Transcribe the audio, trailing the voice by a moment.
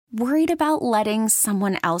Worried about letting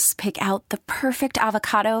someone else pick out the perfect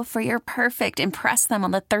avocado for your perfect impress them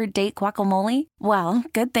on the third date guacamole? Well,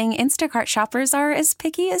 good thing Instacart shoppers are as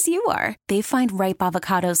picky as you are. They find ripe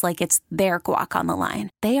avocados like it's their guac on the line.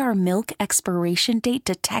 They are milk expiration date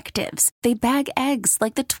detectives. They bag eggs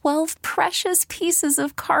like the 12 precious pieces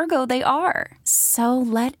of cargo they are. So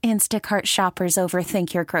let Instacart shoppers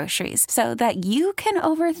overthink your groceries so that you can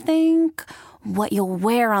overthink what you'll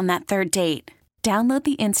wear on that third date. Download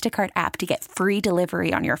the Instacart app to get free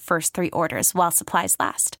delivery on your first 3 orders while supplies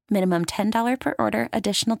last. Minimum $10 per order.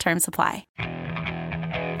 Additional terms apply.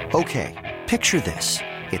 Okay, picture this.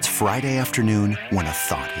 It's Friday afternoon when a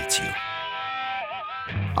thought hits you.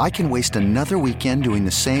 I can waste another weekend doing the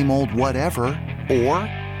same old whatever, or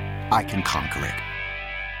I can conquer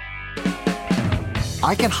it.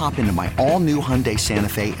 I can hop into my all-new Hyundai Santa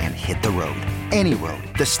Fe and hit the road. Any road.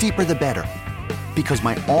 The steeper, the better. Because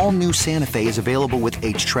my all-new Santa Fe is available with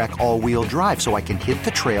H-Track all-wheel drive, so I can hit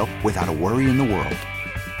the trail without a worry in the world.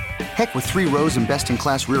 Heck, with 3 rows and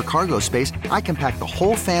best-in-class rear cargo space, I can pack the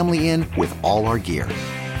whole family in with all our gear.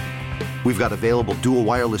 We've got available dual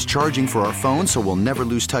wireless charging for our phones, so we'll never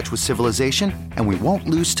lose touch with civilization, and we won't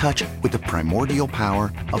lose touch with the primordial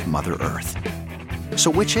power of Mother Earth.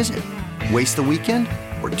 So which is it? Waste the weekend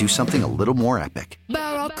or do something a little more epic?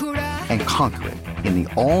 And conquer it in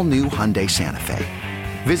the all-new Hyundai Santa Fe.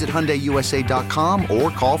 Visit HyundaiUSA.com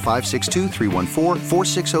or call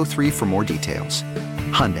 562-314-4603 for more details.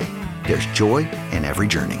 Hyundai, there's joy in every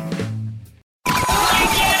journey.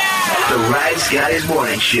 The Rise Guys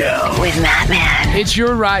Morning Show with Matt Man. It's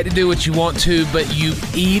your right to do what you want to, but you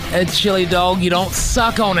eat a chili dog. You don't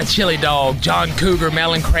suck on a chili dog. John Cougar,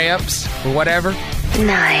 melon cramps, or whatever.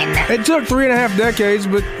 9. It took 3.5 decades,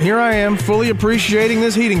 but here I am, fully appreciating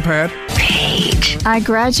this heating pad. Paige. I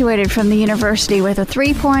graduated from the university with a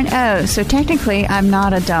 3.0, so technically I'm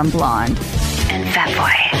not a dumb blonde. And Fat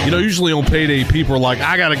Boy. You know, usually on payday, people are like,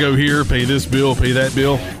 I got to go here, pay this bill, pay that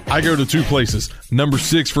bill. I go to 2 places, number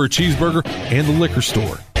 6 for a cheeseburger and the liquor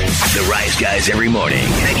store. The Rise Guys every morning.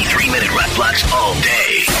 93-minute rock blocks all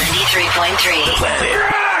day. 93.3. The Planet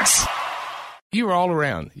Rocks. You were all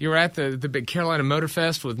around. You were at the big Carolina Motor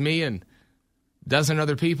Fest with me and a dozen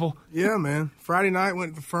other people. Yeah, man. Friday night,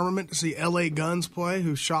 went to the Firmament to see L.A. Guns play,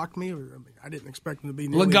 who shocked me. I didn't expect them to be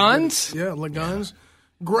La Guns? Yeah, La Guns.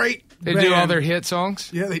 Great They band. do all their hit songs?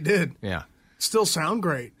 Yeah, they did. Yeah. Still sound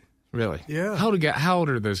great. Really? Yeah. How old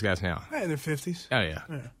are those guys now? In their 50s. Oh, yeah.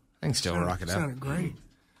 I think still rock it out. Sounded great.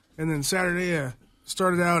 And then Saturday,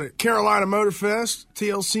 started out at Carolina Motor Fest,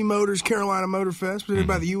 TLC Motors Carolina Motor Fest, presented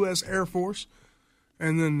by the U.S. Air Force.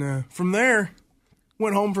 And then from there,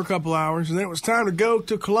 went home for a couple hours, and then it was time to go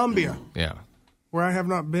to Columbia. Yeah. Where I have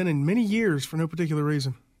not been in many years for no particular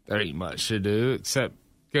reason. There ain't much to do except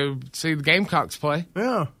go see the Gamecocks play.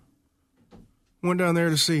 Yeah. Went down there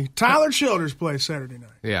to see Tyler Childers play Saturday night.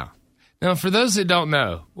 Yeah. Now, for those that don't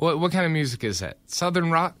know, what kind of music is that? Southern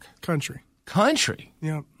rock? Country. Country?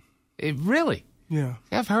 Yep. Really? Yeah.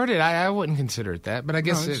 I've heard it. I wouldn't consider it that, but I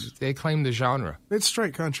guess they claim the genre. It's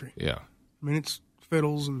straight country. Yeah. I mean, it's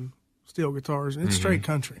fiddles and steel guitars. It's straight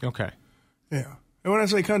country. Okay. Yeah. And when I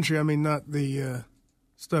say country, I mean not the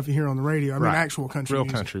stuff you hear on the radio. I mean actual country Real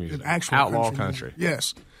music. country music. Actual Outlaw country. country.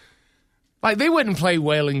 Yes. Like, they wouldn't play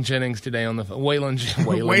Waylon Jennings today on the Waylon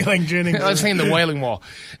Jennings. I was saying the Wailing Wall.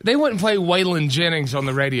 They wouldn't play Waylon Jennings on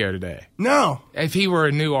the radio today. No. If he were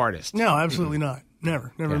a new artist. No, absolutely not.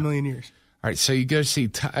 Never a million years. All right, so you go see,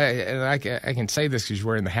 and I can say this because you're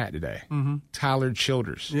wearing the hat today. Mm-hmm. Tyler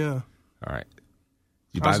Childers. Yeah. All right.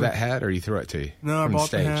 You buy that hat, or you throw it to you? No, I bought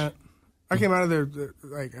the hat. I came out of there,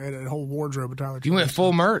 I had a whole wardrobe of Tyler Childers. You went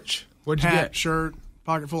full merch. What'd you hat, get? Shirt,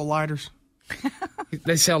 pocket full of lighters.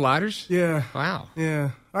 They sell lighters? Yeah. Wow.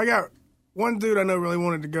 Yeah. I got one dude I know really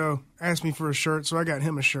wanted to go, asked me for a shirt, so I got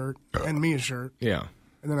him a shirt and me a shirt. Yeah.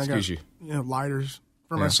 And then I got lighters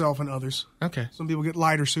for myself and others. Okay. Some people get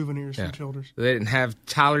lighter souvenirs from Childers. They didn't have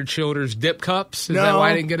Tyler Childers dip cups? Is that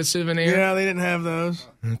why I didn't get a souvenir? Yeah, they didn't have those.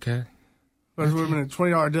 Okay. But it would have been a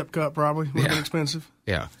 $20 dip cup probably. Would have been expensive.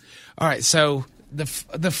 Yeah. All right, so the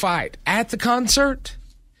fight at the concert.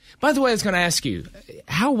 By the way, I was going to ask you,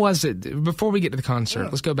 how was it, before we get to the concert,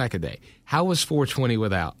 let's go back a day. How was 420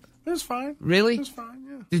 without? It was fine. Really? It was fine,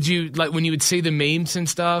 yeah. Did you, like, when you would see the memes and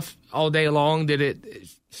stuff all day long, did it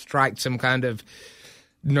strike some kind of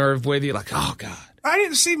nerve with you? Like, oh, God. I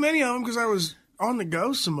didn't see many of them because I was on the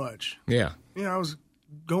go so much. Yeah. I was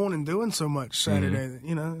going and doing so much Saturday that,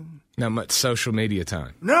 Not much social media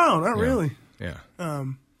time. No, not really. Yeah.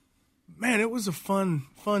 Man, it was a fun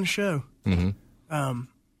show. Mm-hmm.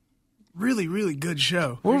 Really, really good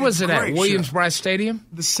show. Where was it at? Great Williams-Brice Stadium?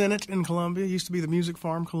 The Senate in Columbia. It used to be the Music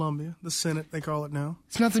Farm, Columbia. The Senate, they call it now.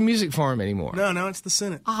 It's not the Music Farm anymore. No, it's the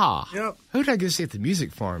Senate. Ah. Yep. Who did I go see at the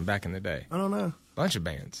Music Farm back in the day? I don't know. Bunch of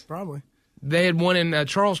bands. Probably. They had one in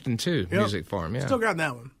Charleston, too, Yep. Music Farm. Yeah. Still got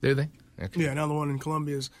that one. Do they? Okay. Yeah, now the one in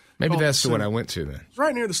Columbia is Maybe called that's the one I Senate. went to then. It's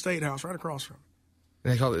right near the State House, right across from it.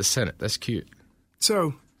 They call it the Senate. That's cute.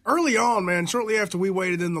 So, early on, man, shortly after we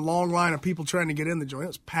waited in the long line of people trying to get in the joint, it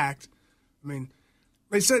was packed. I mean,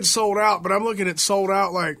 they said sold out, but I'm looking at sold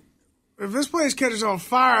out like, if this place catches on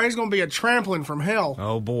fire, it's going to be a trampling from hell.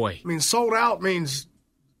 Oh, boy. I mean, sold out means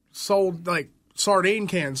sold, like, sardine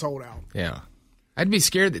can sold out. Yeah. I'd be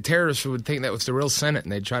scared that terrorists would think that was the real Senate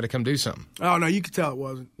and they'd try to come do something. Oh, no, you could tell it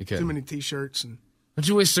wasn't. You could. Too many T-shirts. And Don't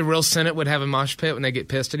you wish the real Senate would have a mosh pit when they get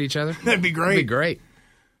pissed at each other? That'd be great. That'd be great.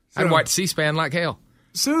 I'd watch C-SPAN like hell.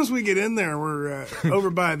 As soon as we get in there, we're over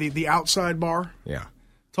by the outside bar. Yeah.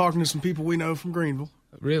 Talking to some people we know from Greenville.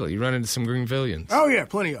 Really? You run into some Greenvillians? Oh, yeah,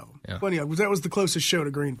 plenty of them. Yeah. Plenty of them. That was the closest show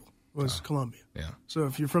to Greenville, was Columbia. Yeah. So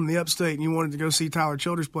if you're from the upstate and you wanted to go see Tyler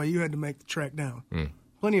Childers play, you had to make the trek down.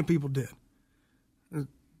 Plenty of people did.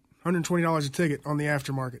 $120 a ticket on the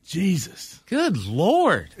aftermarket. Jesus. Good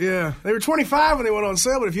Lord. Yeah. They were $25 when they went on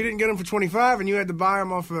sale, but if you didn't get them for $25 and you had to buy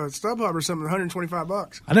them off of StubHub or something,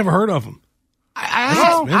 $125. I never heard of them.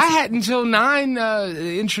 I had until 9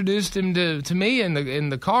 introduced him to me in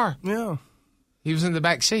the car. Yeah. He was in the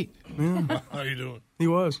back seat. How you doing? He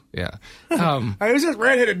was. Yeah. Hey, who's this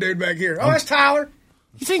redheaded dude back here? Oh, that's Tyler.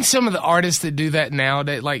 You think some of the artists that do that now,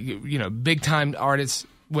 that like, you know, big time artists,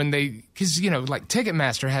 when they, because, you know, like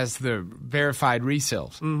Ticketmaster has the verified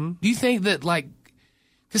resales. Mm-hmm. Do you think that, like,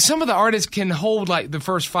 because some of the artists can hold like the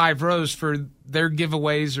first 5 rows for their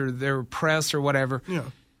giveaways or their press or whatever. Yeah.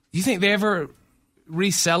 Do you think they ever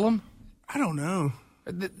resell them? I don't know.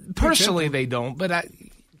 Personally, they don't, but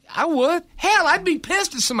I would. Hell, I'd be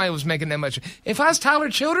pissed if somebody was making that much. If I was Tyler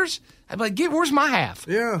Childers, I'd be like, where's my half?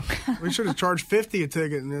 Yeah. We should have charged $50 a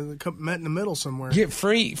ticket and met in the middle somewhere. Get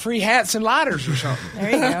free hats and lighters or something.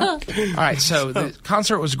 There you go. All right, so the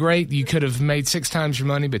concert was great. You could have made 6 times your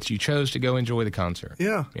money, but you chose to go enjoy the concert.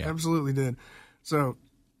 Yeah, absolutely did. So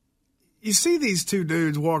you see these two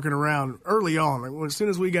dudes walking around early on. Like, as soon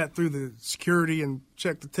as we got through the security and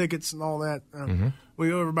checked the tickets and all that, we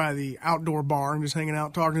go over by the outdoor bar and just hanging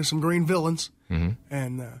out, talking to some green villains.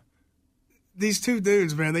 And these two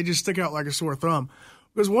dudes, man, they just stick out like a sore thumb.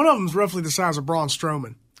 Because one of them's roughly the size of Braun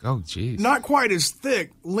Strowman. Oh, jeez. Not quite as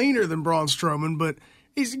thick, leaner than Braun Strowman, but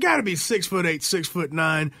he's got to be 6'8",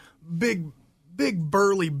 6'9", big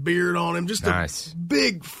burly beard on him. Just nice. A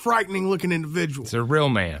big, frightening-looking individual. It's a real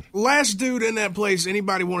man. Last dude in that place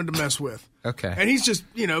anybody wanted to mess with. Okay. And he's just,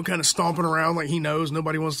 you know, kind of stomping around like he knows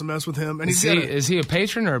nobody wants to mess with him. And is he a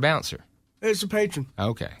patron or a bouncer? It's a patron.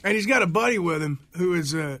 Okay. And he's got a buddy with him who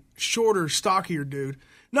is a shorter, stockier dude.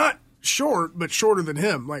 Not short, but shorter than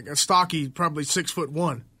him. Like a stocky, probably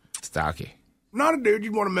 6'1". Stocky. Not a dude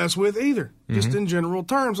you'd want to mess with either. Just in general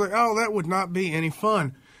terms. Like, oh, that would not be any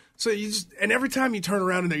fun. So and every time you turn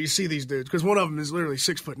around in there, you see these dudes, because one of them is literally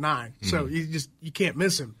 6'9". So you can't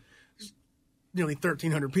miss him. There's nearly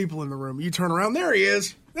 1,300 people in the room. You turn around, there he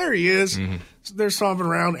is. So they're stomping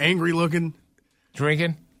around, angry looking.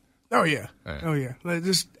 Drinking? Oh, yeah. Oh, yeah. Like,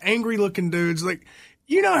 just angry-looking dudes. Like,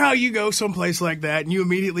 you know how you go someplace like that and you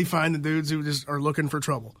immediately find the dudes who just are looking for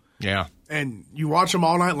trouble. Yeah. And you watch them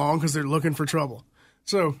all night long because they're looking for trouble.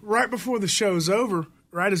 So right before the show's over,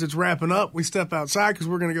 right as it's wrapping up, we step outside because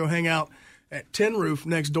we're going to go hang out at Tin Roof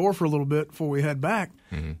next door for a little bit before we head back.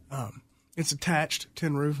 It's attached,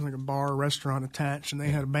 Tin Roof, like a bar or restaurant attached, and they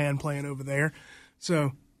had a band playing over there.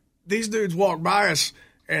 So these dudes walk by us,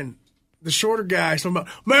 and the shorter guy is talking about,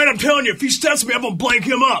 man, I'm telling you, if he steps to me, I'm going to blank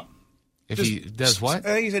him up. If he does what?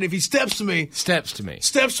 He said, if he steps to me,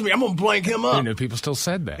 I'm going to blank him up. I know people still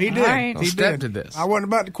said that. He did. Right. He step did. to this. I wasn't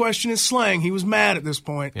about to question his slang. He was mad at this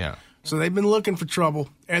point. Yeah. So they've been looking for trouble.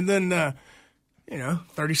 And then,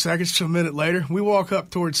 30 seconds to a minute later, we walk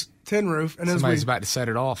up towards Tin Roof. And Somebody's about to set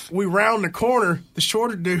it off. We round the corner, the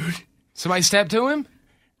shorter dude. Somebody stepped to him?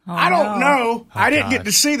 I don't know. I didn't God. get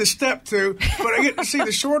to see the step to, but I get to see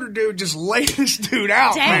the shorter dude just lay this dude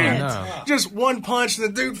out, Dang man. it. No. Just one punch, and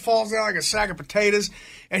the dude falls down like a sack of potatoes,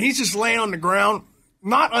 and he's just laying on the ground,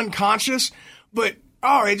 not unconscious, but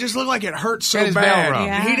it just looked like it hurt so Got his bell bad. rung.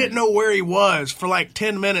 Yeah. He didn't know where he was for like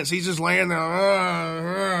 10 minutes. He's just laying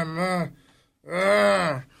there.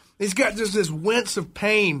 He's got just this wince of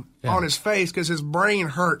pain on his face because his brain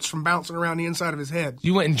hurts from bouncing around the inside of his head.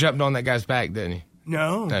 You went and jumped on that guy's back, didn't you?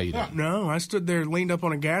 No. No, you didn't. No, I stood there, leaned up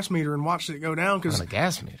on a gas meter and watched it go down. On a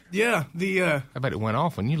gas meter. Yeah, I bet it went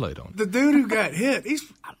off when you laid on it. the dude who got hit, he's,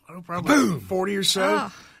 I don't know, probably 40 or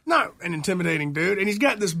so. Not an intimidating dude. And he's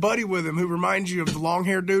got this buddy with him who reminds you of the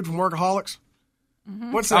long-haired dude from Workaholics.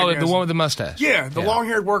 What's that guy's the one with the mustache. Yeah, the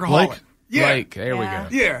long-haired workaholic. Blake? Yeah. Blake, there we go.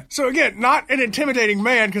 Yeah. So again, not an intimidating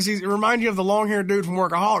man because he reminds you of the long-haired dude from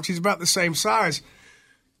Workaholics. He's about the same size.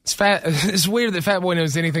 It's fat. It's weird that Fat Boy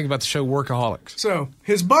knows anything about the show Workaholics. So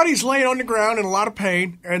his buddy's laying on the ground in a lot of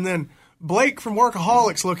pain, and then Blake from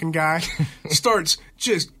Workaholics looking guy starts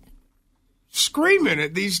just screaming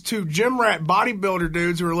at these two gym rat bodybuilder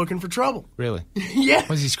dudes who are looking for trouble. Really? Yeah.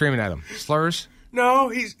 What's he screaming at him? Slurs?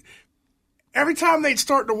 No, every time they'd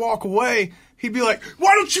start to walk away, he'd be like,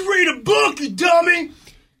 "Why don't you read a book, you dummy?"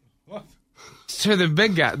 To the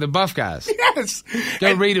big guy, the buff guys. Yes.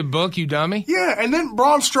 Go read a book, you dummy. Yeah, and then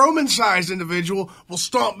Braun Strowman-sized individual will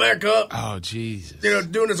stomp back up, Oh, Jesus.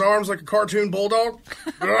 doing his arms like a cartoon bulldog.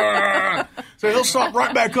 So he'll stomp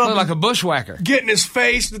right back up, Look like a bushwhacker. get in his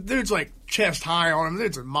face. The dude's like chest high on him. The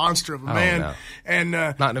dude's a monster of a man. no. And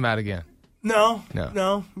Knocking him out again. no,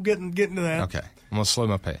 No. I'm getting to that. Okay. I'm going to slow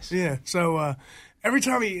my pace. Yeah. So every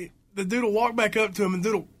time the dude will walk back up to him and the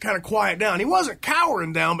dude will kind of quiet down. He wasn't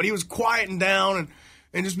cowering down, but he was quieting down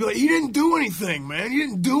and just be like, "You didn't do anything, man. You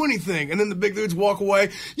didn't do anything." And then the big dudes walk away.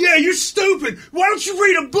 "Yeah, you're stupid. Why don't you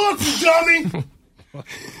read a book, you dummy?"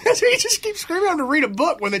 So he just keeps screaming at him to read a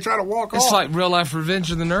book when they try to walk off. It's like real life Revenge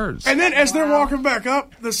of the Nerds. And then as they're walking back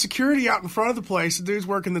up, the security out in front of the place, the dude's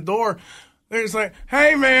working the door, they're just like,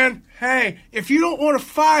 "Hey, man, hey, if you don't want to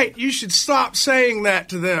fight, you should stop saying that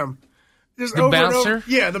to them." Just The over and bouncer? over.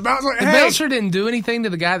 Yeah, the bouncer. Like, The hey, bouncer didn't do anything to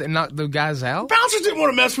the guy that knocked the guys out? bouncers didn't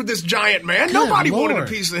want to mess with this giant man. Good Nobody wanted a Lord.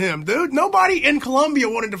 piece of him, dude. Nobody in Colombia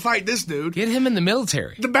wanted to fight this dude. Get him in the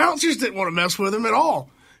military. The bouncers didn't want to mess with him at all.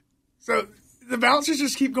 So the bouncers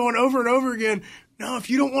just keep going over and over again. "No, if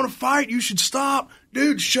you don't want to fight, you should stop.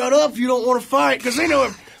 Dude, shut up if you don't want to fight." Because they know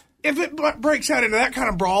if it breaks out into that kind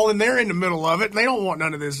of brawl and they're in the middle of it, and they don't want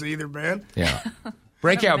none of this either, man. Yeah.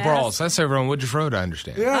 Breakout brawls. That's over on Woodruff Road, I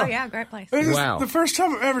understand. Yeah. Oh, yeah, great place. This is Wow. the first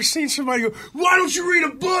time I've ever seen somebody go, "Why don't you read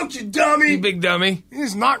a book, you dummy?" You big dummy. He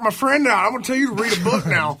just knocked my friend out. I'm going to tell you to read a book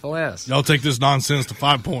now. Bless. Y'all take this nonsense to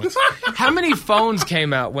 5 points. How many phones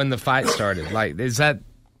came out when the fight started? Like, did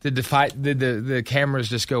the cameras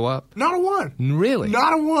just go up? Not a one. Really?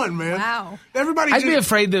 Not a one, man. Wow. Everybody I'd be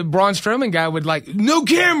afraid the Braun Strowman guy would like, "No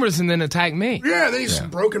cameras," and then attack me. Yeah, they just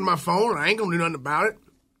broken my phone. I ain't going to do nothing about it.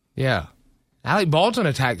 Yeah. Alec Baldwin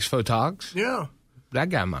attacks photogs. Yeah, That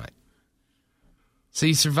guy might. So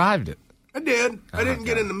you survived it. I did. I didn't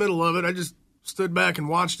get in the middle of it. I just stood back and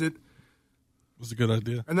watched it. Was a good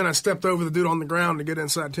idea. And then I stepped over the dude on the ground to get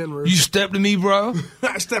inside Tin Roof. You stepped to me, bro?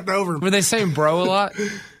 I stepped over him. Were they saying bro a lot?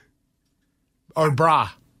 Or brah?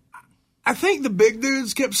 I think the big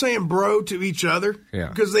dudes kept saying bro to each other. Yeah.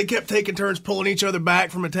 Because they kept taking turns pulling each other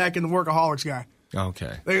back from attacking the Workaholics guy.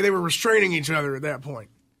 Okay. They were restraining each other at that point.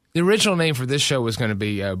 The original name for this show was going to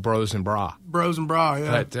be Bros and Bra, Bros and bra,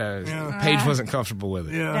 yeah. but Paige wasn't comfortable with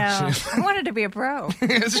it. Yeah. No, I wanted to be a pro.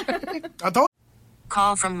 I told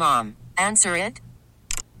Call from mom. Answer it.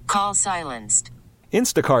 Call silenced.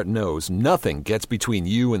 Instacart knows nothing gets between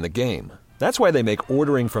you and the game. That's why they make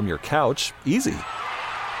ordering from your couch easy.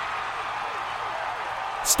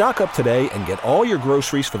 Stock up today and get all your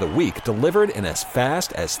groceries for the week delivered in as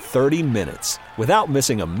fast as 30 minutes without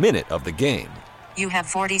missing a minute of the game. You have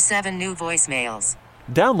 47 new voicemails.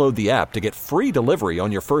 Download the app to get free delivery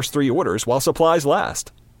on your first 3 orders while supplies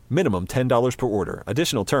last. Minimum $10 per order.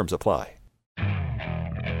 Additional terms apply.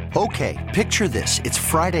 Okay, picture this. It's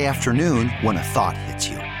Friday afternoon when a thought hits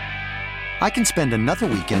you. I can spend another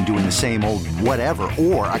weekend doing the same old whatever,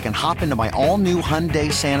 or I can hop into my all-new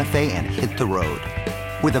Hyundai Santa Fe and hit the road.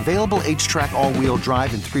 With available H-Track all-wheel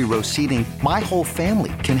drive and 3-row seating, my whole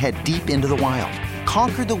family can head deep into the wild.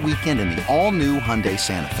 Conquer the weekend in the all-new Hyundai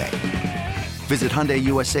Santa Fe. Visit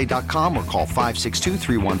HyundaiUSA.com or call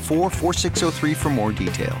 562-314-4603 for more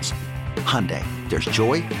details. Hyundai, there's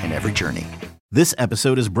joy in every journey. This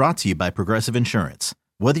episode is brought to you by Progressive Insurance.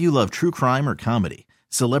 Whether you love true crime or comedy,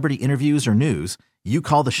 celebrity interviews or news, you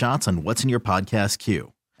call the shots on what's in your podcast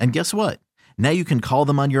queue. And guess what? Now you can call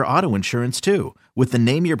them on your auto insurance too with the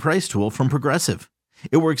Name Your Price tool from Progressive.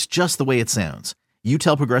 It works just the way it sounds. You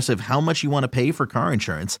tell Progressive how much you want to pay for car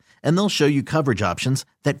insurance, and they'll show you coverage options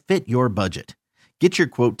that fit your budget. Get your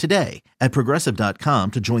quote today at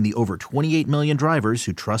Progressive.com to join the over 28 million drivers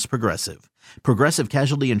who trust Progressive. Progressive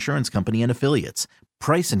Casualty Insurance Company and Affiliates.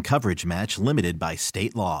 Price and coverage match limited by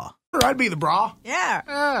state law. I'd be the bra.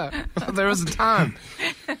 Yeah. There was a time.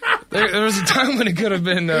 There was a time when it could have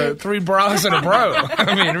been 3 bras and a bro.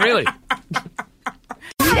 I mean, really.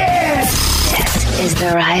 This is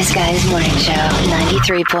the Rise Guys Morning Show,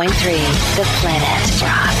 93.3. The Planet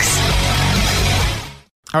Rocks.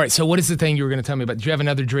 All right, so what is the thing you were going to tell me about? Did you have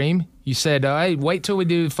another dream? You said, hey, wait till we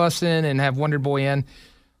do Fussing and have Wonder Boy in.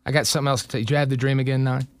 I got something else to tell you. Did you have the dream again,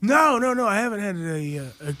 Nine? No. I haven't had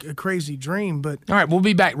a crazy dream, but... All right, we'll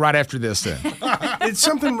be back right after this then. It's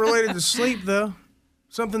something related to sleep, though.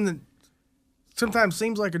 Something that sometimes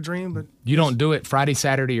seems like a dream, but... You don't do it Friday,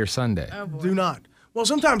 Saturday, or Sunday? Oh, boy. Do not. Well,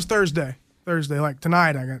 sometimes Thursday. Like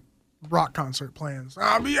tonight, I got rock concert plans.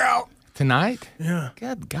 I'll be out. Tonight? Yeah.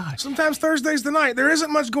 Good God. Sometimes Thursday's the night. There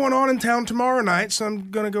isn't much going on in town tomorrow night, so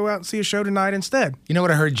I'm going to go out and see a show tonight instead. You know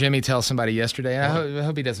what I heard Jimmy tell somebody yesterday? I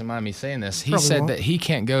hope he doesn't mind me saying this. He said that he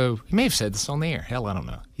can't go. He may have said this on the air. Hell, I don't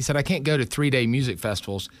know. He said, I can't go to 3-day music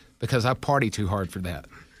festivals because I party too hard for that.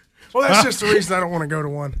 Well, that's just the reason I don't want to go to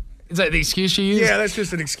one. Is that the excuse you use? Yeah, that's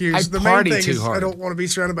just an excuse. The party main thing too is hard. I don't want to be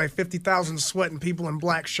surrounded by 50,000 sweating people in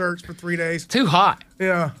black shirts for 3 days. Too hot.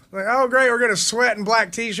 Yeah. Like, oh, great, we're going to sweat in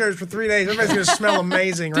black T-shirts for 3 days. Everybody's going to smell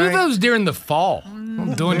amazing, right? Do those during the fall.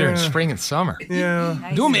 Don't do them during spring and summer.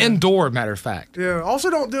 Yeah. Do them indoor, matter of fact. Yeah. Also,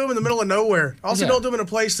 don't do them in the middle of nowhere. Also, don't do them in a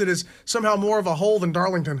place that is somehow more of a hole than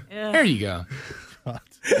Darlington. Yeah. There you go.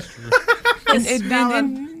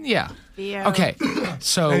 Yeah. Okay.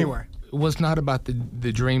 So anyway. It was not about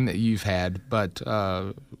the dream that you've had, but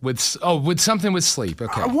with something with sleep.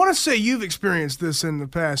 Okay. I want to say you've experienced this in the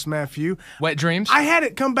past, Matthew. Wet dreams? I had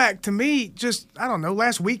it come back to me just, I don't know,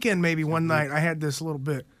 last weekend maybe one night I had this a little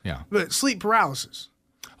bit. Yeah. But sleep paralysis.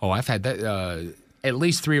 Oh, I've had that at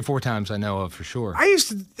least 3 or 4 times I know of for sure. I used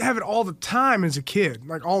to have it all the time as a kid,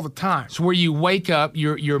 like all the time. So where you wake up,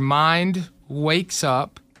 your mind wakes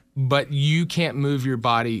up, but you can't move your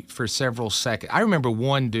body for several seconds. I remember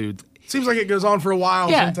one dude. Seems like it goes on for a while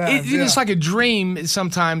sometimes. It's like a dream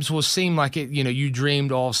sometimes will seem like it, you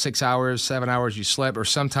dreamed all 6 hours, 7 hours you slept, or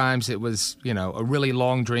sometimes it was, a really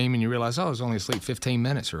long dream and you realize, I was only asleep 15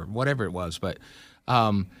 minutes or whatever it was. But,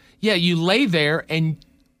 you lay there and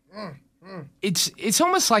it's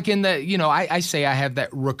almost like in the, I say I have that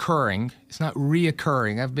recurring. It's not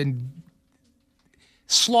reoccurring. I've been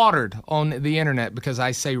slaughtered on the internet because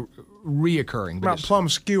I say reoccurring. About plumb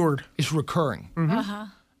skewered. It's recurring. Mm-hmm. Uh-huh.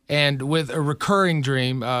 And with a recurring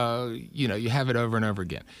dream, you have it over and over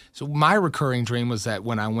again. So my recurring dream was that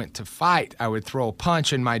when I went to fight, I would throw a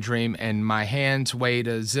punch in my dream and my hands weighed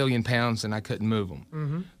a zillion pounds and I couldn't move them.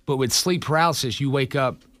 Mm-hmm. But with sleep paralysis, you wake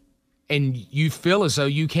up and you feel as though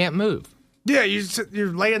you can't move. Yeah,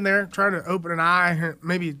 you're laying there trying to open an eye,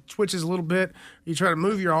 maybe it twitches a little bit. You try to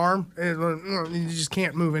move your arm, and you just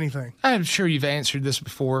can't move anything. I'm sure you've answered this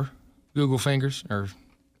before, Google fingers, or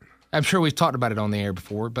I'm sure we've talked about it on the air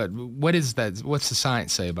before, but what is that? What's the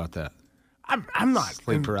science say about that? I'm not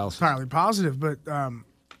sleep paralysis entirely positive, but I'm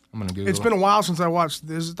going to Google it's been a while since I watched,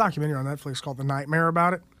 there's a documentary on Netflix called The Nightmare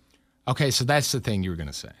about it. Okay, so that's the thing you were going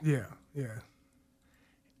to say. Yeah.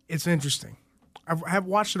 It's interesting. I have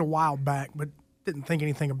watched it a while back, but didn't think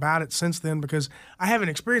anything about it since then because I haven't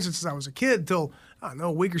experienced it since I was a kid till, I don't know,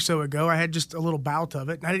 a week or so ago. I had just a little bout of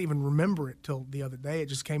it, and I didn't even remember it till the other day. It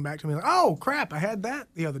just came back to me like, oh, crap, I had that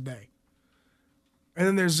the other day. And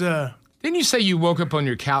then there's... Didn't you say you woke up on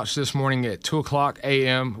your couch this morning at 2 o'clock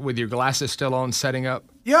a.m. with your glasses still on, setting up?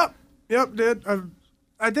 Yep, did.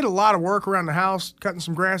 I did a lot of work around the house, cutting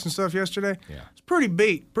some grass and stuff yesterday. Yeah. It's pretty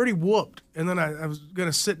beat, pretty whooped. And then I was going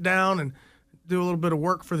to sit down and do a little bit of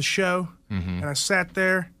work for the show. Mm-hmm. And I sat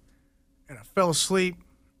there and I fell asleep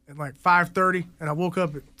at like 5:30 and I woke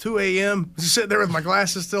up at 2 a.m. just sitting there with my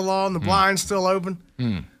glasses still on, the blinds still open.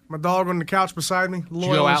 My dog on the couch beside me. Did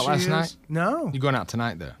you go out last night? No. You going out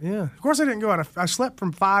tonight, though? Yeah. Of course I didn't go out. I slept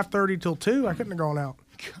from 5:30 till 2. I couldn't have gone out.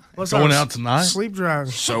 Going out tonight? Sleep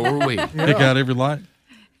driving. So are we. Pick out every light?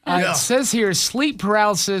 It says here, sleep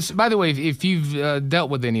paralysis. By the way, if you've dealt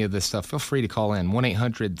with any of this stuff, feel free to call in.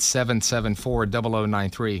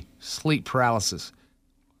 1-800-774-0093. Sleep paralysis.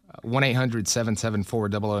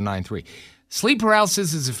 1-800-774-0093. Sleep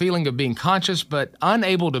paralysis is a feeling of being conscious but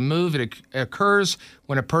unable to move. It occurs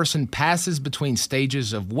when a person passes between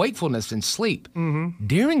stages of wakefulness and sleep. Mm-hmm.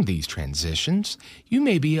 During these transitions, you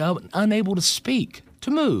may be unable to speak, to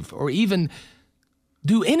move, or even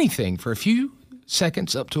do anything for a few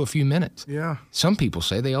seconds up to a few minutes. Yeah. Some people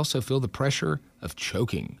say they also feel the pressure of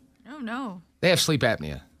choking. Oh, no. They have sleep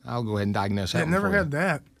apnea. I'll go ahead and diagnose that. I've never had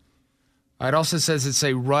that. It also says it's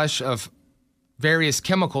a rush of various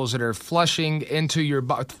chemicals that are flushing through your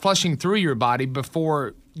body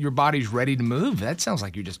before your body's ready to move. That sounds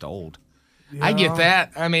like you're just old. I get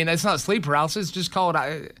that. I mean, it's not sleep paralysis. Just call it.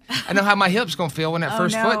 I know how my hip's going to feel when that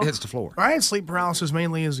first foot hits the floor. I had sleep paralysis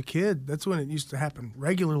mainly as a kid. That's when it used to happen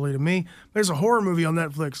regularly to me. There's a horror movie on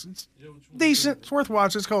Netflix. It's decent. It's worth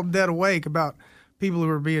watching. It's called Dead Awake, about people who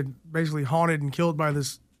are being basically haunted and killed by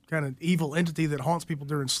this kind of evil entity that haunts people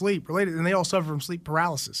during sleep. And they all suffer from sleep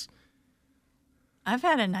paralysis. I've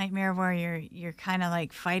had a nightmare where you're kind of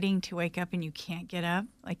like fighting to wake up and you can't get up.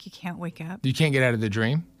 Like you can't wake up. You can't get out of the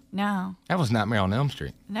dream? No. That was Nightmare on Elm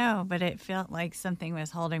Street. No, but it felt like something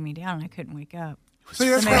was holding me down and I couldn't wake up. See,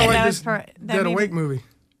 that's kind of like this Dead Awake movie.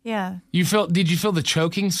 Yeah. Did you feel the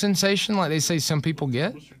choking sensation like they say some people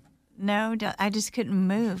get? No, I just couldn't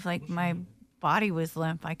move. Like my body was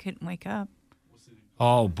limp. I couldn't wake up.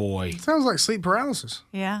 Oh, boy. Sounds like sleep paralysis.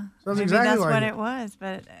 Yeah. Sounds Maybe exactly that's like what it. it was,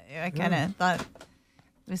 but I kind of thought it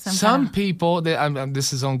was some people,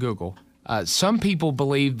 this is on Google, some people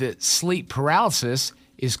believe that sleep paralysis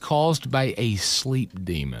is caused by a sleep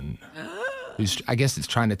demon. I guess it's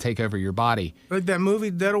trying to take over your body. Like that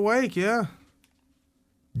movie Dead Awake, yeah.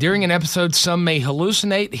 During an episode, some may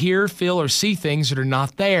hallucinate, hear, feel, or see things that are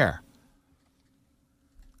not there.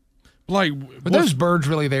 Like, were those birds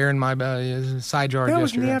really there in my side yard That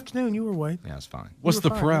was in yesterday? the afternoon. You were awake. Yeah, it's fine. What's the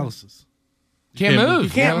paralysis? Can't move. You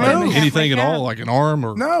can't move. Anything at all, like an arm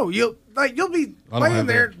or? No, you'll be I don't laying have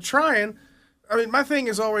there that. trying. I mean, my thing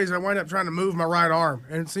is always I wind up trying to move my right arm,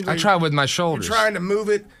 and it seems I like try with my shoulders. You're trying to move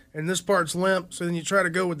it, and this part's limp. So then you try to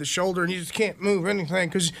go with the shoulder, and you just can't move anything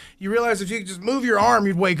because you realize if you could just move your arm,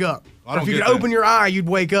 you'd wake up. I Or don't if you get could that. open your eye, you'd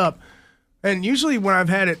wake up. And usually when I've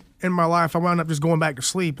had it in my life, I wound up just going back to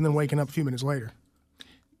sleep and then waking up a few minutes later.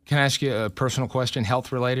 Can I ask you a personal question,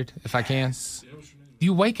 health related, if I can? Do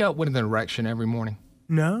you wake up with an erection every morning?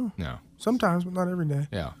 No. No. Sometimes, but not every day.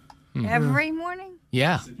 Yeah. Every morning?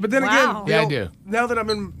 Yeah. But then Wow. again, Yeah, I you know, do. Now that I'm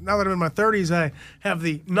in my 30s, I have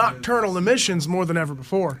the nocturnal emissions more than ever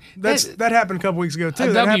before. That happened a couple weeks ago too. A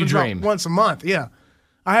That W happens dream. about once a month. Yeah,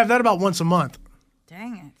 I have that about once a month.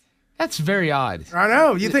 Dang it. That's very odd. I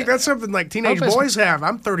know. You think that's something like teenage Hope it's- boys have?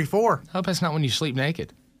 I'm 34. I hope that's not when you sleep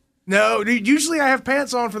naked. No, dude, usually I have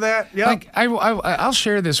pants on for that. Yeah. Like I'll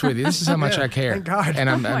share this with you. This is how much Yeah, I care. thank God. And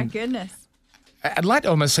Oh my goodness. I'd like to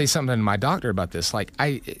almost say something to my doctor about this. Like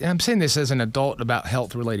I'm saying this as an adult about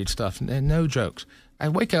health related stuff. And no jokes. I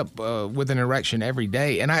wake up with an erection every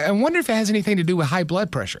day, and I wonder if it has anything to do with high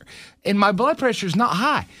blood pressure. And my blood pressure is not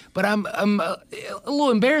high, but I'm a little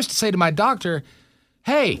embarrassed to say to my doctor,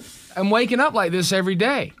 "Hey, I'm waking up like this every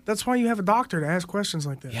day." That's why you have a doctor to ask questions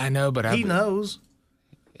like that. Yeah, I know, but He knows.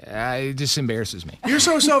 it just embarrasses me. You're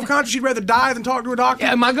so self-conscious you'd rather die than talk to a doctor.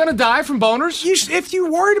 Am I going to die from boners? If you're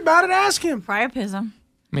worried about it, ask him. Priapism.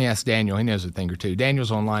 Let me ask Daniel. He knows a thing or two. Daniel's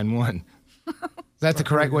on line 1. Is that the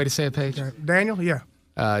correct way to say it, Paige? Daniel, yeah.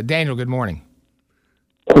 Daniel, good morning.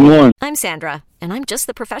 Good morning. I'm Sandra, and I'm just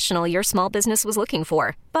the professional your small business was looking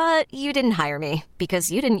for. But you didn't hire me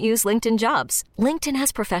because you didn't use LinkedIn Jobs. LinkedIn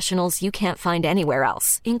has professionals you can't find anywhere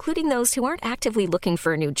else, including those who aren't actively looking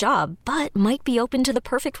for a new job, but might be open to the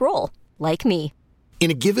perfect role, like me.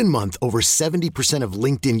 In a given month, over 70% of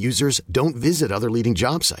LinkedIn users don't visit other leading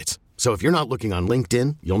job sites. So if you're not looking on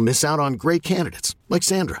LinkedIn, you'll miss out on great candidates like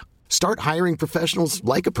Sandra. Start hiring professionals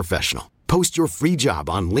like a professional. Post your free job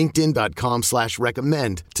on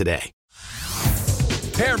linkedin.com/recommend today.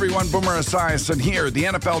 Hey everyone, Boomer Esiason here. The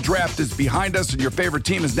NFL Draft is behind us and your favorite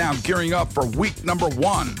team is now gearing up for week number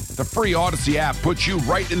 1. The free Odyssey app puts you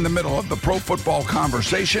right in the middle of the pro football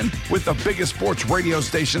conversation with the biggest sports radio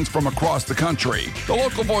stations from across the country. The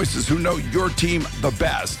local voices who know your team the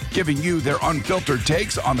best, giving you their unfiltered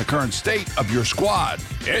takes on the current state of your squad.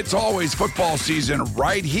 It's always football season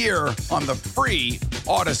right here on the free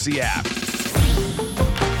Odyssey app.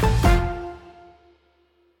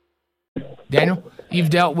 Daniel, you've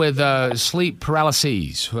dealt with sleep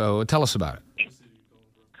paralyses. Tell us about it.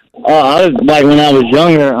 I was, like when I was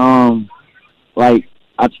younger,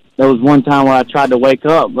 there was one time where I tried to wake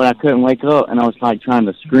up, but I couldn't wake up, and I was like trying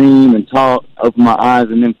to scream and talk, open my eyes,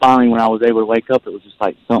 and then finally when I was able to wake up, it was just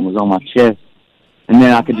like something was on my chest, and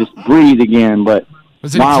then I could just breathe again. But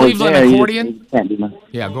Was it a while I Cleveland there, accordion? you can't do nothing.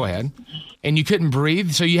 Yeah, go ahead. And you couldn't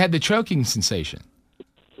breathe, so you had the choking sensation.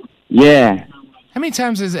 Yeah. How many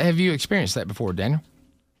times have you experienced that before, Daniel?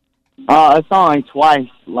 It's only twice,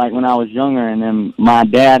 like when I was younger, and then my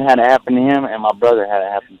dad had it happen to him, and my brother had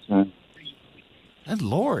it happen to him. Good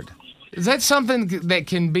Lord. Is that something that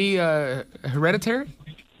can be hereditary?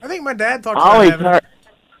 I think my dad talked I about always having heard, it.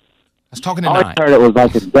 I was talking I to always Nine. heard it was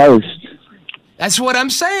like a ghost. That's what I'm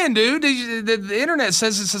saying, dude. The internet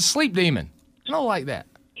says it's a sleep demon. I don't like that.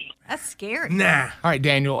 That's scary. Nah. All right,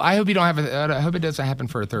 Daniel. I hope you don't have. I hope it doesn't happen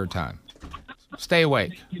for a third time. Stay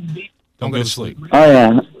awake. Don't go to sleep. Oh,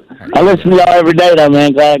 yeah. I listen to y'all every day, though,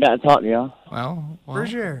 man. Glad I got to talk to y'all. Well,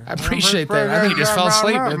 Appreciate it. I appreciate that. I think you just fell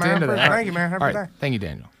asleep at the end of that. Thank you, man. Have a All good right. day. Thank you,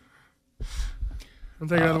 Daniel. I'll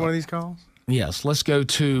take another one of these calls. Yes, let's go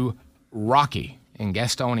to Rocky in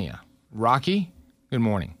Gastonia. Rocky, good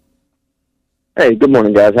morning. Hey, good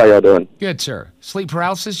morning, guys. How y'all doing? Good, sir. Sleep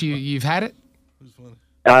paralysis, you've had it?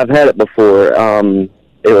 I've had it before.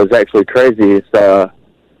 It was actually crazy. It's,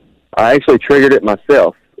 I actually triggered it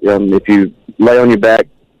myself. If you lay on your back,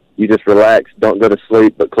 you just relax, don't go to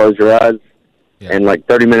sleep, but close your eyes, and like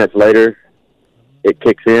 30 minutes later, it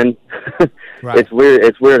kicks in. Right. It's weird.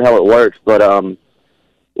 It's weird how it works, but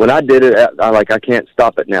when I did it, I can't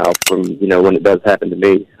stop it now from when it does happen to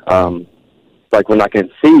me. Like when I can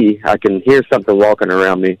see, I can hear something walking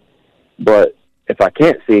around me, but if I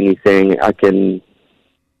can't see anything, I can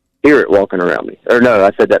hear it walking around me. Or no,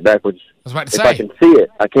 I said that backwards. I was about to If say. I can see it,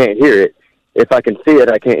 I can't hear it. If I can see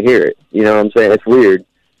it, I can't hear it. You know what I'm saying? It's weird.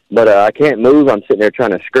 But I can't move. I'm sitting there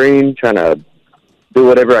trying to scream, trying to do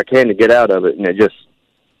whatever I can to get out of it, and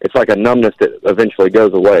it's like a numbness that eventually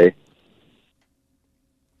goes away.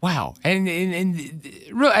 Wow. And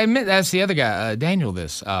really, I admit that's the other guy, Daniel,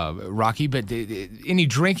 Rocky, but any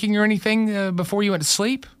drinking or anything before you went to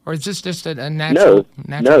sleep? Or is this just a natural?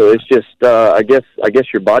 No, it's just, I guess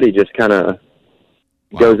your body just kind of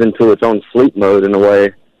goes into its own sleep mode in a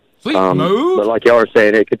way. Sleep mode? But like y'all are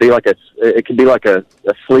saying, it could be like a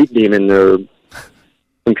sleep demon or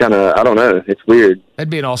some kind of, I don't know. It's weird.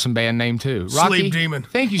 That'd be an awesome band name, too. Rocky, Sleep demon.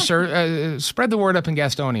 Thank you, sir. Spread the word up in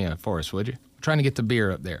Gastonia for us, would you? Trying to get the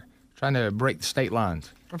beer up there. Trying to break the state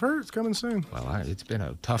lines. I've heard it's coming soon. Well, it's been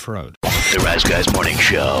a tough road. The Rise Guys Morning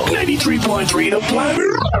Show. 93.3 The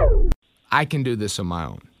Planet. I can do this on my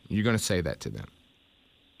own. You're going to say that to them.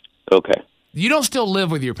 Okay. You don't still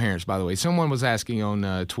live with your parents, by the way. Someone was asking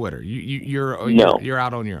on Twitter. You're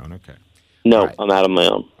out on your own. Okay. No, right. I'm out on my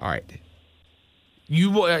own. All right.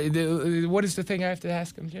 What is the thing I have to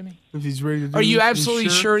ask him, Jimmy? If he's ready to do Are you this, absolutely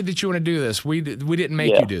he's sure that you want to do this? We didn't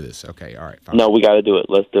make you do this. Okay. All right. Fine. No, we got to do it.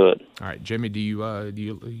 Let's do it. All right, Jimmy. Do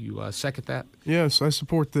you second that? Yes, I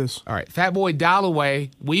support this. All right, Fat Boy, dial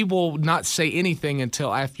away. We will not say anything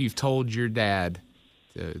until after you've told your dad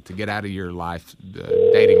to get out of your life,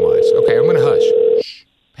 dating wise. Okay, I'm gonna hush. Shh.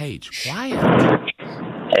 Paige, quiet.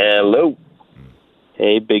 Hello.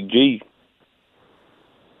 Hey, Big G.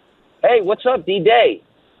 Hey, what's up, D-Day?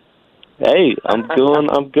 Hey, I'm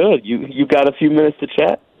good. You got a few minutes to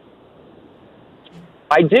chat?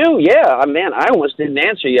 I do, yeah. Man, I almost didn't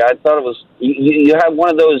answer you. I thought it was you had one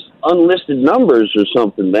of those unlisted numbers or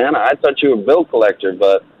something, man. I thought you were a bill collector,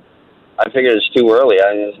 but I figured it's too early.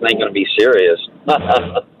 It's not going to be serious.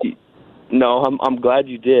 No, I'm glad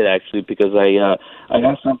you did, actually, because I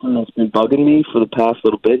got something that's been bugging me for the past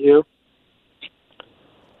little bit here.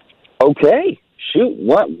 Okay. Shoot,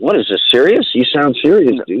 what is this, serious? You sound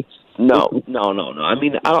serious, dude. No. I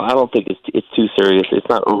mean, I don't think it's too serious. It's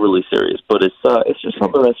not overly serious, but it's just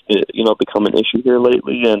something that's become an issue here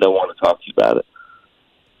lately, and I want to talk to you about it.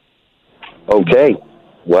 Okay.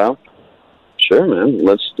 Well, sure, man.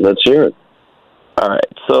 Let's hear it. All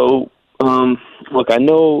right. So, look, I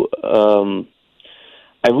know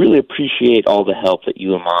I really appreciate all the help that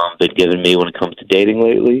you and Mom have been giving me when it comes to dating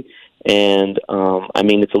lately. And I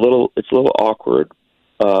mean, it's a little awkward,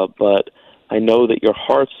 but I know that your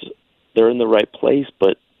hearts, they're in the right place,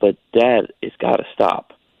 but Dad, it's got to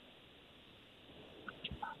stop.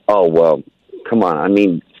 Oh, well, come on. I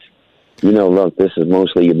mean, look, this is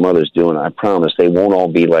mostly your mother's doing. I promise they won't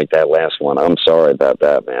all be like that last one. I'm sorry about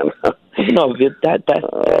that, man. No, that's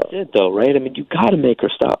it, though, right? I mean, you got to make her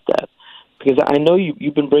stop that. Because I know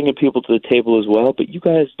you've been bringing people to the table as well, but you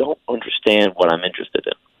guys don't understand what I'm interested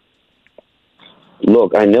in.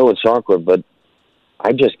 Look, I know it's awkward, but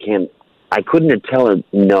I just can't. I couldn't tell her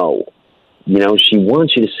no. She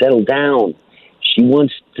wants you to settle down. She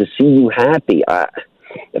wants to see you happy.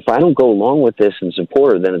 If I don't go along with this and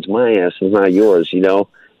support her, then it's my ass and not yours, You know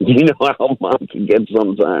how Mom can get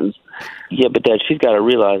sometimes. Yeah, but Dad, she's got to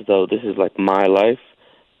realize, though, this is like my life.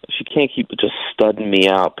 She can't keep just studding me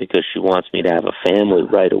out because she wants me to have a family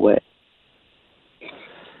right away.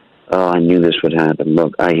 Oh, I knew this would happen.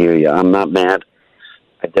 Look, I hear you. I'm not mad.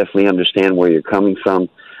 I definitely understand where you're coming from.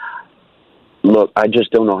 Look, I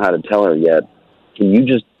just don't know how to tell her yet.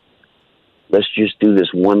 Let's just do this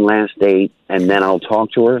one last date, and then I'll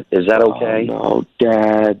talk to her. Is that okay? Oh,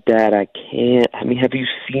 no, Dad, I can't. I mean, have you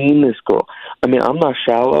seen this girl? I mean, I'm not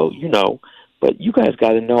shallow, but you guys got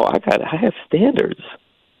to know I have standards.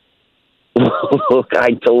 Look,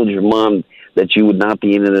 I told your Mom that you would not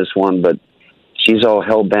be into this one, but she's all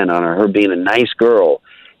hell-bent on her being a nice girl,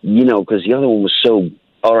 because the other one was so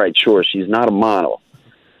all right, sure, she's not a model,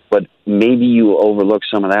 but maybe you overlook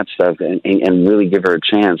some of that stuff and really give her a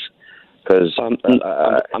chance. Because no,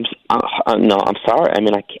 I'm sorry. I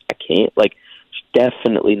mean, I can't. Like, she's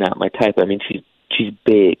definitely not my type. I mean, she's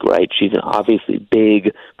big, right? She's an obviously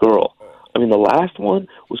big girl. I mean, the last one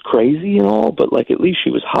was crazy and all, but like, at least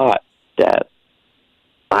she was hot, Dad.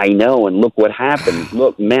 I know, and look what happened.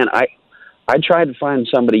 Look, man, I tried to find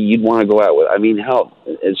somebody you'd want to go out with. I mean, hell,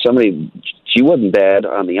 she wasn't bad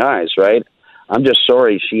on the eyes, right? I'm just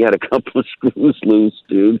sorry she had a couple of screws loose,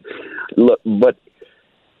 dude. Look, but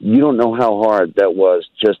you don't know how hard that was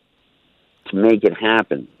just to make it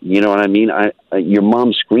happen. You know what I mean? Your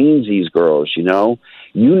mom screens these girls, you know?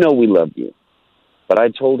 You know we love you. But I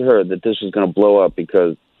told her that this was going to blow up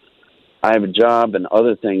because I have a job and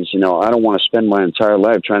other things, you know. I don't want to spend my entire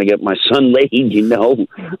life trying to get my son laid, you know.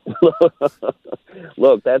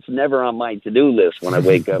 Look, that's never on my to-do list when I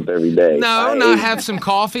wake up every day. No, have some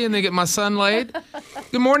coffee and then get my son laid.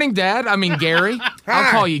 Good morning, Dad. I mean, Gary.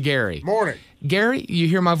 I'll call you Gary. Morning. Gary, you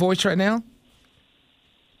hear my voice right now?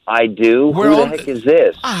 I do. Who the heck is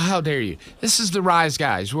this? How dare you? This is the Rise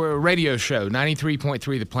Guys. We're a radio show,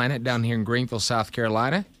 93.3 The Planet, down here in Greenville, South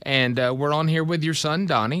Carolina. And we're on here with your son,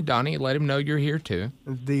 Donnie. Donnie, let him know you're here, too.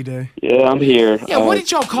 It's D-Day. Yeah, I'm here. Yeah, what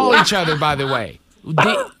did y'all call each other, by the way?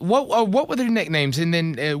 What were their nicknames? And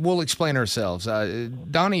then we'll explain ourselves.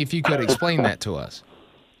 Donnie, if you could explain that to us.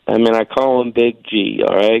 I mean, I call him Big G,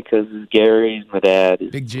 all right? Because Gary's my dad.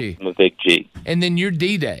 Big G. I'm a Big G. And then you're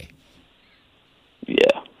D-Day. Yeah.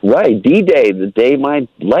 Right, D-Day, the day my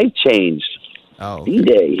life changed. Oh. Okay.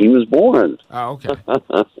 D-Day, he was born. Oh, okay.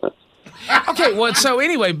 Okay, well, so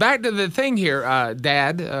anyway, back to the thing here,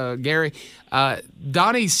 Dad, Gary.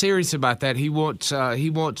 Donnie's serious about that. He wants,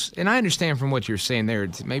 and I understand from what you're saying there,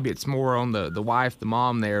 maybe it's more on the wife, the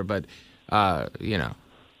mom there, but, you know.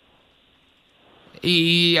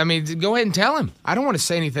 I mean, go ahead and tell him. I don't want to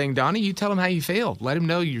say anything, Donnie. You tell him how you feel. Let him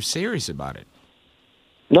know you're serious about it.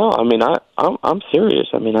 No, I mean, I'm serious.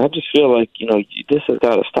 I mean, I just feel like, you know, this has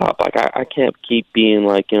got to stop. Like, I can't keep being,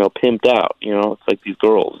 like, you know, pimped out. You know, it's like these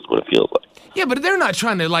girls is what it feels like. Yeah, but they're not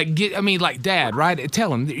trying to, like, like Dad, right?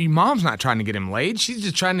 Tell him, your mom's not trying to get him laid. She's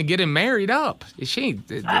just trying to get him married up.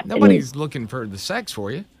 Nobody's looking for the sex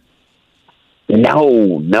for you.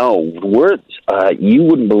 No. You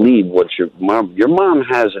wouldn't believe what your mom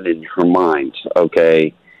has it in her mind,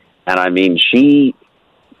 okay? And I mean, she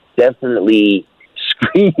definitely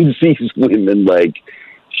screens these women, like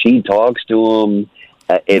she talks to them.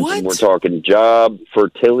 We're talking job,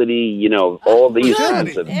 fertility, you know, all these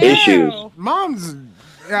kinds of issues. Mom's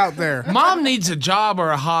out there. Mom needs a job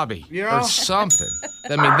or a hobby or something.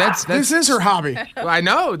 I mean, that's this is her hobby. I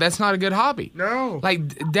know that's not a good hobby. No,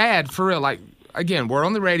 like Dad, for real. Like again, we're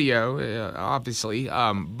on the radio, obviously,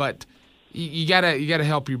 but you gotta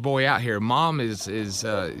help your boy out here. Mom is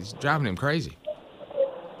driving him crazy.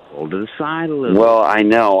 Hold to the side a little. Well, I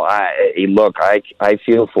know. I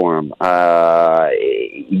feel for him.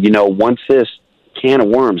 You know, once this can of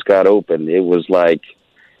worms got opened, it was like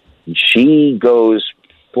she goes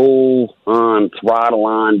full on, throttle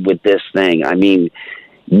on with this thing. I mean,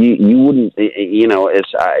 you wouldn't, you know,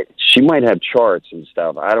 she might have charts and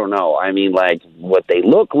stuff. I don't know. I mean, like what they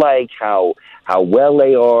look like, how well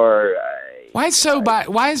they are. Why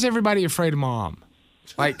is everybody afraid of Mom?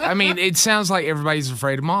 Like, I mean, it sounds like everybody's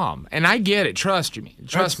afraid of Mom. And I get it. Trust me.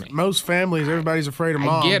 Most families, everybody's afraid of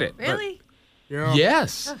Mom. I get it. Really? Yeah.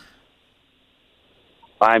 Yes.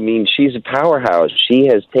 I mean, she's a powerhouse. She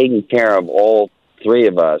has taken care of all three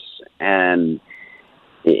of us. And,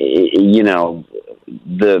 you know,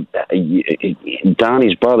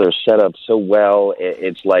 Donnie's brother set up so well.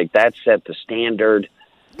 It's like that set the standard.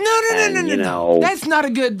 No. That's not a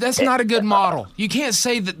good model. You can't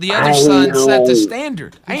say that the other son set the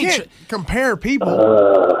standard. You can't compare people.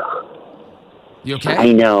 You okay?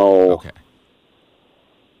 I know. Okay.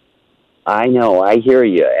 I know. I hear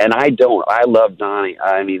you. And I don't. I love Donnie.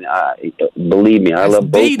 I mean, believe me, I love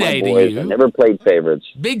both D-Day my boys. I never played favorites.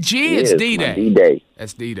 Big G is D-Day. D-Day.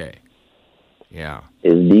 That's D-Day. Yeah.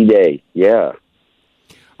 It's D-Day. Yeah.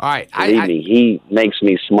 All right. Believe me, he makes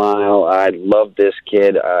me smile. I love this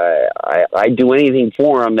kid. I do anything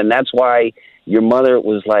for him, and that's why your mother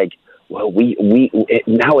was like, "Well,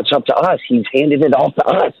 now it's up to us. He's handed it off to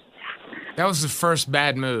us." That was the first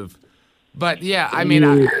bad move, but yeah, I mean,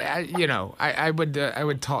 I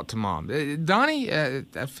would talk to Mom. Donnie,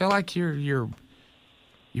 I feel like you're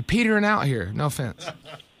petering out here. No offense.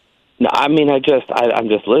 No, I mean, I'm just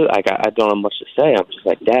like, I don't have much to say. I'm just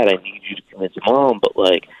like, Dad, I need you to convince Mom, but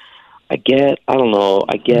like, I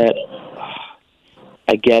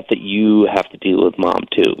I get that you have to deal with mom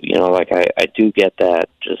too. You know, like I do get that.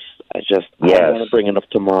 I don't want to bring it up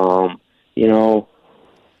to mom. You know.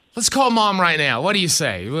 Let's call mom right now. What do you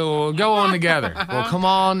say? We'll go on together. We'll come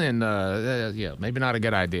on and maybe not a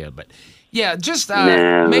good idea, but yeah, just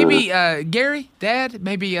maybe Gary, Dad,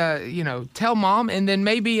 maybe tell mom, and then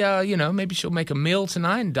maybe maybe she'll make a meal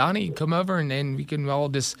tonight, and Donnie can come over, and then we can all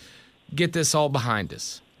just get this all behind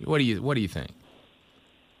us. What do you think?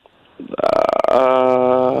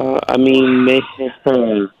 I mean,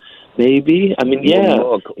 maybe. I mean, yeah.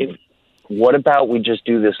 Look, what about we just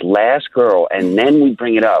do this last girl and then we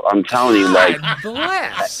bring it up? I'm telling you, like,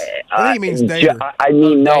 bless. I think he means dater. I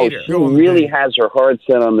mean, no, Dater. she really has her heart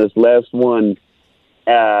set on this last one.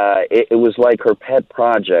 It was like her pet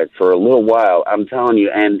project for a little while. I'm telling you,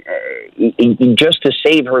 and just to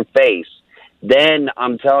save her face. Then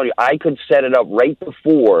I'm telling you, I could set it up right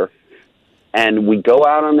before, and we go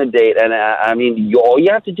out on the date. And I mean, all you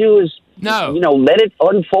have to do is, let it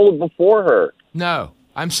unfold before her. No,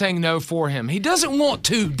 I'm saying no for him. He doesn't want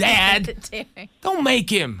to, Dad. Don't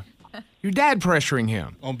make him. Your dad pressuring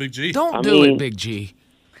him. On Big G. Don't do it, Big G.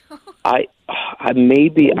 If I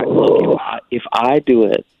do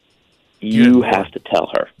it, you have to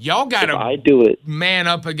tell her. Y'all got to do it. Man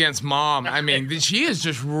up against mom. I mean, she is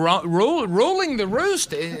just ruling the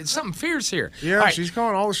roost. It's something fierce here. Yeah, right. She's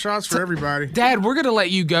calling all the shots for everybody. Dad, we're going to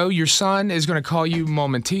let you go. Your son is going to call you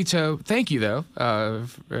Momentito. Thank you, though,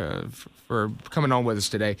 for coming on with us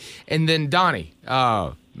today. And then Donnie,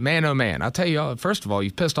 man, oh man, I'll tell you, first of all,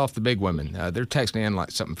 you've pissed off the big women. They're texting in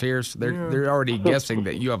like something fierce. They're already guessing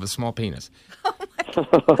that you have a small penis.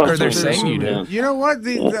 Or they're saying you do. You know what?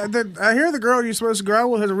 I hear the girl you're supposed to grow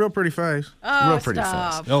with has a real pretty face. Oh, real pretty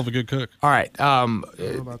face. Hell of a good cook. All right. I don't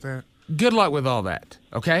know about that. Good luck with all that.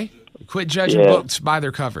 Okay. Quit judging books by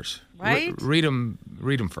their covers. Right. Read them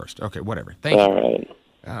first. Okay. Whatever. Thank you. All right.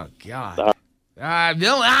 Oh God.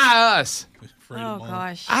 Don't us. Oh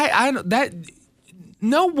gosh.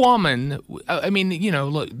 No woman, I mean,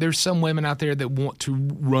 look, there's some women out there that want to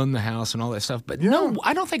run the house and all that stuff, but no,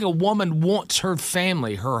 I don't think a woman wants her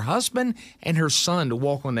family, her husband and her son, to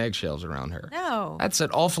walk on eggshells around her. No. That's an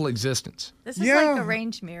awful existence. This is like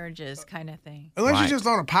arranged marriages kind of thing. Unless you're just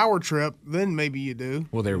on a power trip, then maybe you do.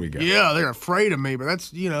 Well, there we go. Yeah, they're afraid of me, but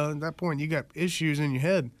that's, at that point, you got issues in your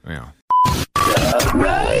head. Yeah.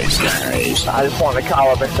 Rise, guys. I just want to call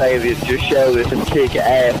up and say that your show is some kick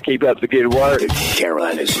ass. Keep up the good work.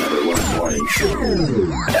 Carolina's #1 morning show.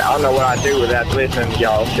 I don't know what I'd do without listening to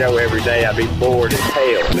y'all's show every day. I'd be bored as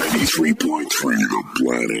hell. 93.3 The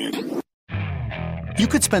Planet. You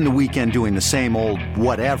could spend the weekend doing the same old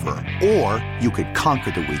whatever, or you could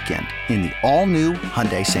conquer the weekend in the all-new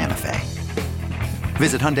Hyundai Santa Fe.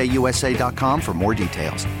 Visit HyundaiUSA.com for more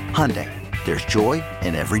details. Hyundai, there's joy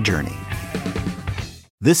in every journey.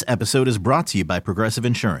 This episode is brought to you by Progressive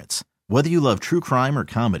Insurance. Whether you love true crime or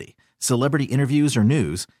comedy, celebrity interviews or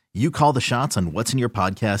news, you call the shots on what's in your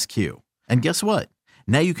podcast queue. And guess what?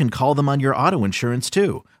 Now you can call them on your auto insurance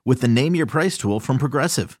too with the Name Your Price tool from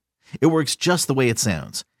Progressive. It works just the way it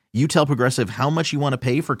sounds. You tell Progressive how much you want to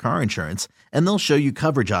pay for car insurance, and they'll show you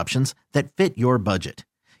coverage options that fit your budget.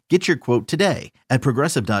 Get your quote today at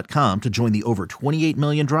Progressive.com to join the over 28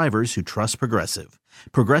 million drivers who trust Progressive.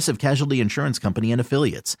 Progressive Casualty Insurance Company and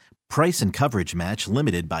Affiliates. Price and coverage match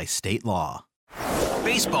limited by state law.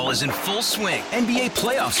 Baseball is in full swing. NBA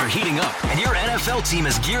playoffs are heating up, and your NFL team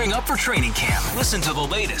is gearing up for training camp. Listen to the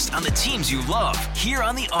latest on the teams you love here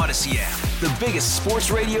on the Odyssey app. The biggest sports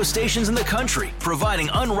radio stations in the country, providing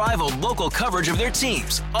unrivaled local coverage of their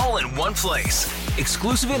teams, all in one place.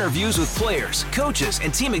 Exclusive interviews with players, coaches,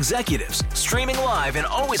 and team executives, streaming live and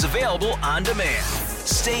always available on demand.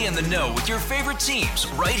 Stay in the know with your favorite teams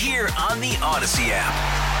right here on the Odyssey app.